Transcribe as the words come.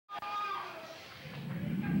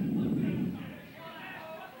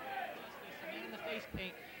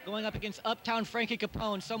going up against Uptown Frankie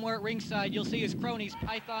Capone. Somewhere at ringside, you'll see his cronies,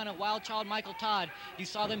 Python and Wild Child Michael Todd. You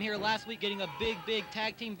saw them here last week getting a big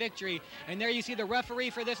tag team victory. And there you see the referee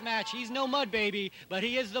for this match. He's no mud baby, but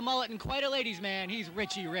he is the mullet and quite a ladies' man. He's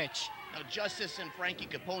Richie Rich. Now, Justice and Frankie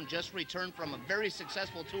Capone just returned from a very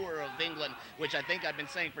successful tour of England, which I think I've been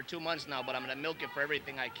saying for 2 months now, but I'm going to milk it for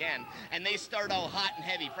everything I can. And they start out hot and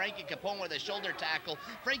heavy. Frankie Capone with a shoulder tackle.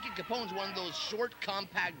 Frankie Capone's one of those short,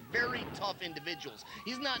 compact, very tough individuals.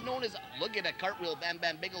 He's not known as, look at a cartwheel, Bam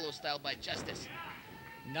Bam Bigelow style by Justice.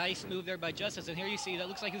 Nice move there by Justice, and here you see that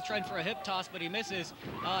looks like he's trying for a hip toss, but he misses,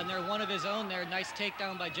 and they're one of his own there. Nice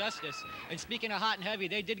takedown by Justice. And speaking of hot and heavy,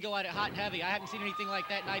 they did go at it hot and heavy. I haven't seen anything like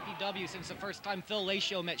that in IPW since the first time Phil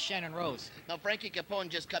Lacio met Shannon Rose. Now, Frankie Capone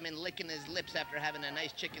just come in licking his lips after having a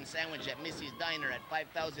nice chicken sandwich at Missy's Diner at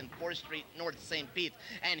 5000 4th Street North, St. Pete,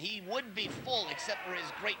 and he would be full except for his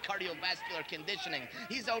great cardiovascular conditioning.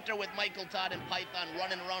 He's out there with Michael Todd and Python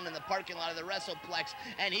running around in the parking lot of the WrestlePlex,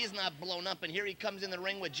 and he's not blown up, and here he comes in the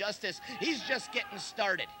ring with Justice. He's just getting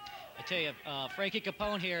started. I tell you, Frankie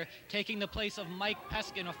Capone here taking the place of Mike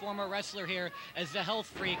Peskin, a former wrestler here, as the health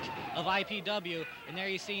freak of IPW. And there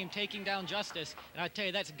you see him taking down Justice. And I tell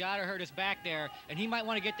you, that's got to hurt his back there. And he might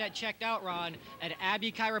want to get that checked out, Ron, at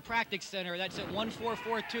Abbey Chiropractic Center. That's at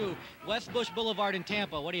 1442 West Bush Boulevard in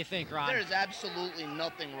Tampa. What do you think, Ron? There's absolutely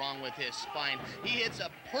nothing wrong with his spine. He hits a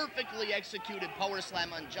perfectly executed power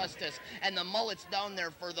slam on Justice, and the mullet's down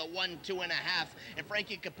there for the 1, 2.5. And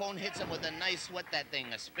Frankie Capone hits him with a nice,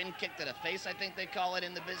 a spin kick to the face, I think they call it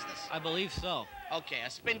in the business? I believe so. Okay, a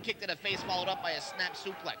spin kick to the face followed up by a snap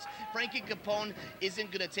suplex. Frankie Capone isn't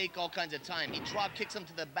going to take all kinds of time. He drop kicks him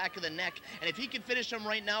to the back of the neck, and if he can finish him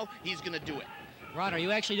right now, he's going to do it. Ron, are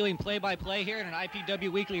you actually doing play-by-play here in an IPW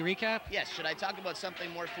Weekly Recap? Yes. Should I talk about something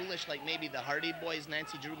more foolish, like maybe the Hardy Boys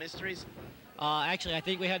Nancy Drew Mysteries? Actually, I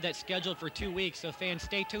think we had that scheduled for 2 weeks, so fans,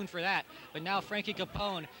 stay tuned for that. But now Frankie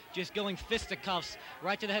Capone just going fisticuffs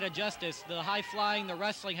right to the head of Justice. The high-flying, the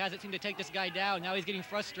wrestling hasn't seemed to take this guy down. Now he's getting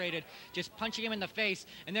frustrated, just punching him in the face.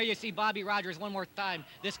 And there you see Bobby Rogers one more time.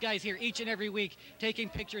 This guy's here each and every week taking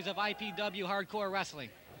pictures of IPW hardcore wrestling.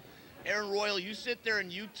 Aaron Royal, you sit there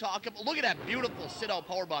and you talk about, look at that beautiful sit-out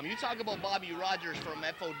powerbomb. You talk about Bobby Rogers from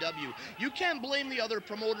FOW. You can't blame the other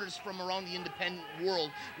promoters from around the independent world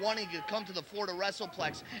wanting to come to the Florida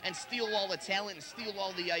WrestlePlex and steal all the talent and steal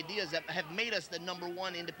all the ideas that have made us the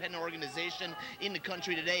 #1 independent organization in the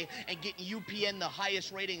country today and getting UPN the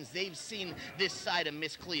highest ratings they've seen this side of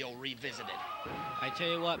Miss Cleo revisited. I tell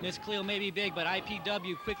you what, Miss Cleo may be big, but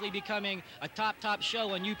IPW quickly becoming a top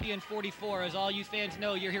show on UPN 44. As all you fans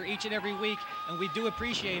know, you're here each and every week, and we do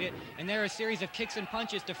appreciate it. And there are a series of kicks and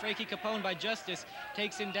punches to Frankie Capone by Justice.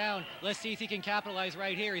 Takes him down. Let's see if he can capitalize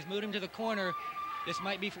right here. He's moved him to the corner. This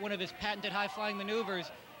might be for one of his patented high-flying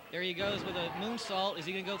maneuvers. There he goes with a moonsault. Is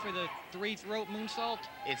he going to go for the 3-throat moonsault?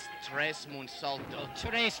 It's tres moonsalto. Oh,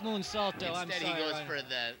 tres moonsalto. Instead, he goes for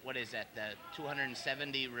the, what is that, the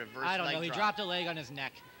 270 reverse I don't know. leg He drop. dropped a leg on his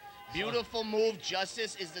neck. Beautiful move.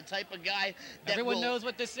 Justice is the type of guy that everyone knows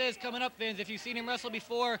what this is. Coming up, fans, if you've seen him wrestle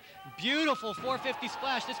before, beautiful 450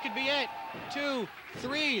 splash. This could be it. 2,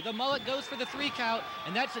 3. The mullet goes for the 3 count,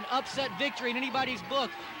 and that's an upset victory in anybody's book.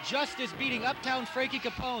 Justice beating Uptown Frankie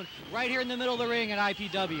Capone right here in the middle of the ring at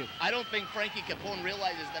IPW. I don't think Frankie Capone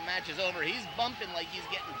realizes the match is over. He's bumping like he's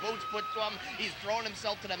getting boots put to him. He's throwing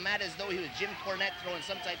himself to the mat as though he was Jim Cornette throwing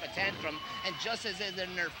some type of tantrum, and Justice is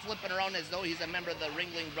in there flipping around as though he's a member of the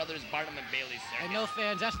Ringling Brothers Barnum and Bailey circus. And no,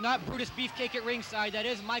 fans, that's not Brutus Beefcake at ringside. That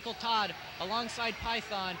is Michael Todd alongside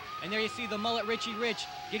Python. And there you see the mullet Richie Rich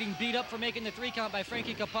getting beat up for making the 3 count by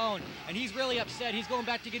Frankie Capone. And he's really upset. He's going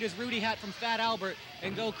back to get his Rudy hat from Fat Albert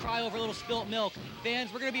and go cry over a little spilt milk.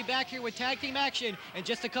 Fans, we're going to be back here with tag team action in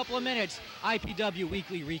just a couple of minutes. IPW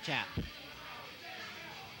Weekly Recap.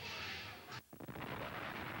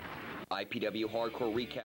 IPW Hardcore Recap.